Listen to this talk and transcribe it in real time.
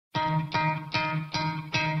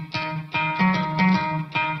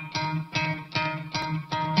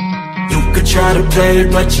try to play,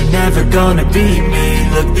 but you're never gonna beat me.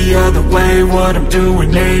 Look the other way, what I'm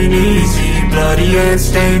doing ain't easy. Bloody hands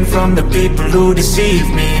stained from the people who deceive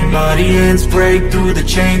me. Muddy hands break through the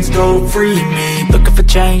chains, go free me. Looking for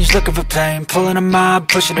change, looking for pain, pulling a mob,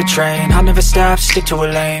 pushing a train. I'll never stop, stick to a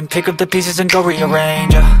lane, pick up the pieces and go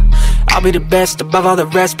rearrange. I'll be the best above all the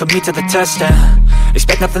rest, put me to the test and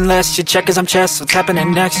expect nothing less, your check as I'm chess, what's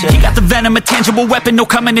happening next, yeah. He got the venom, a tangible weapon, no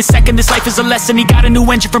coming in second. This life is a lesson, he got a new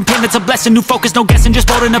engine from pain, that's a blessing. New focus, no guessing, just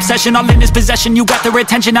bold and obsession, all in his possession. You got their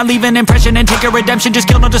attention, I'll leave an impression and take your redemption. Just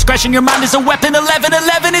kill, no discretion, your mind is a weapon.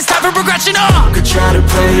 11-11, it's time for progression, You could try to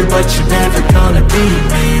play, but you're never gonna beat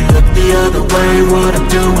me. Look the other way, what I'm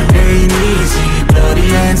doing ain't easy. Bloody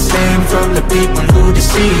hands stained from the people who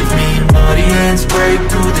deceive me. Muddy hands break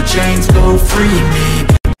through the chains, go free me.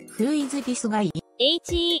 Who is this guy?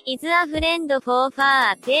 He is a friend for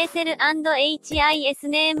far. Tassel and his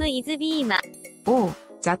name is Bima. Oh,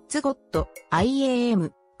 that's good. I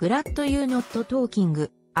am glad you not talking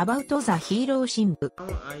about the hero simp. How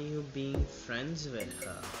are you being friends with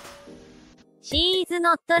her? She is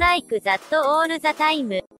not like that all the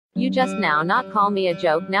time. You just now not call me a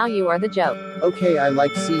joke, now you are the joke. Okay, I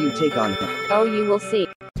like see you take on him. Oh, you will see.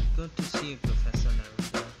 Good to see you, Professor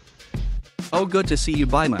Naruto. Oh, good to see you,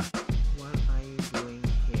 Bima. What are you doing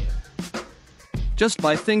here? Just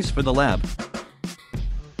buy things for the lab.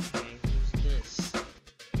 Okay, who's this?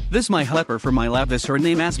 This my helper for my lab, this her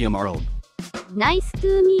name Azuma. Nice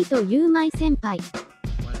to meet you, my senpai.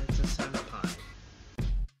 What is a senpai?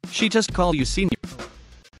 She just call you senior.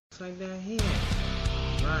 Looks like they're here.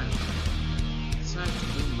 Run. It's time to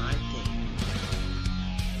do my thing.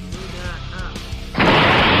 Up.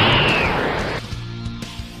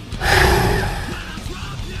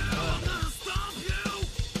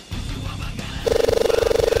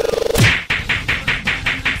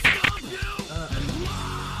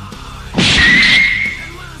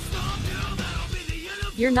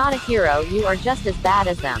 You're not a hero, you are just as bad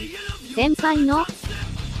as them. Senpai no?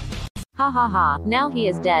 Ha ha ha, now he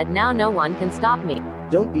is dead, now no one can stop me.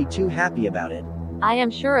 Don't be too happy about it. I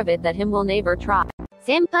am sure of it that him will never try.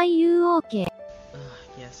 Senpai, you okay?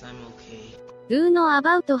 Yes, I'm okay. Do you know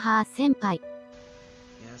about her, senpai?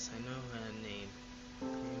 Yes, I know her name. Her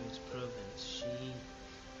name is Province. She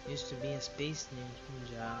used to be a space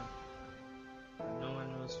ninja. No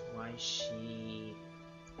one knows why she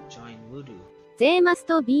joined voodoo. They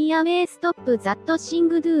must be a way stop that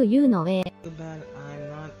thing, do you know it? Too bad I'm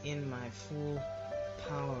not in my full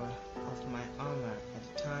power of my armor. At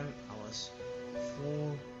the time, I was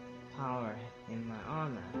full power in my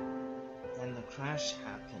armor. Then the crash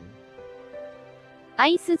happened.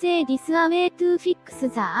 Is there this a way to fix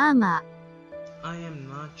the armor? I am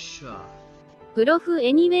not sure. Prof,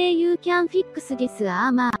 anyway you can fix this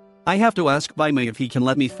armor. I have to ask Bima if he can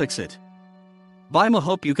let me fix it. Bima,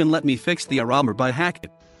 hope you can let me fix the armor by hack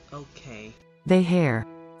it. Okay. The hair.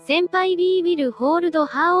 Senpai, we will hold her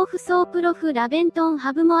off so Prof Raventon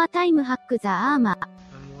have more time hack the armor.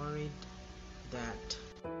 I'm worried that...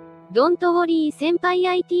 Don't worry, senpai,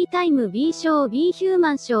 IT time we show we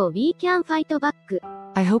human show we can fight back.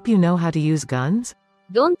 I hope you know how to use guns?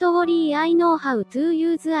 Don't worry, I know how to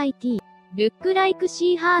use IT. Look like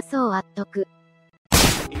she has so at talk.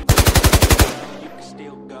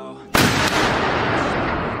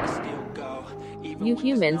 You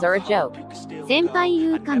humans are a joke. Senpai,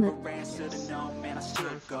 you come.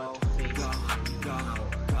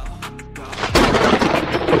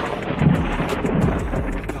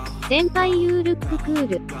 Senpai, you look cool.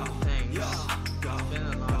 Thanks. It's been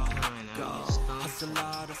a long time and I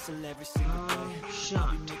was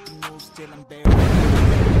shot.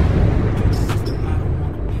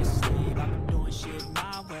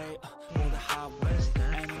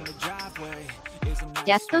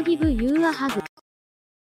 Just give you a hug.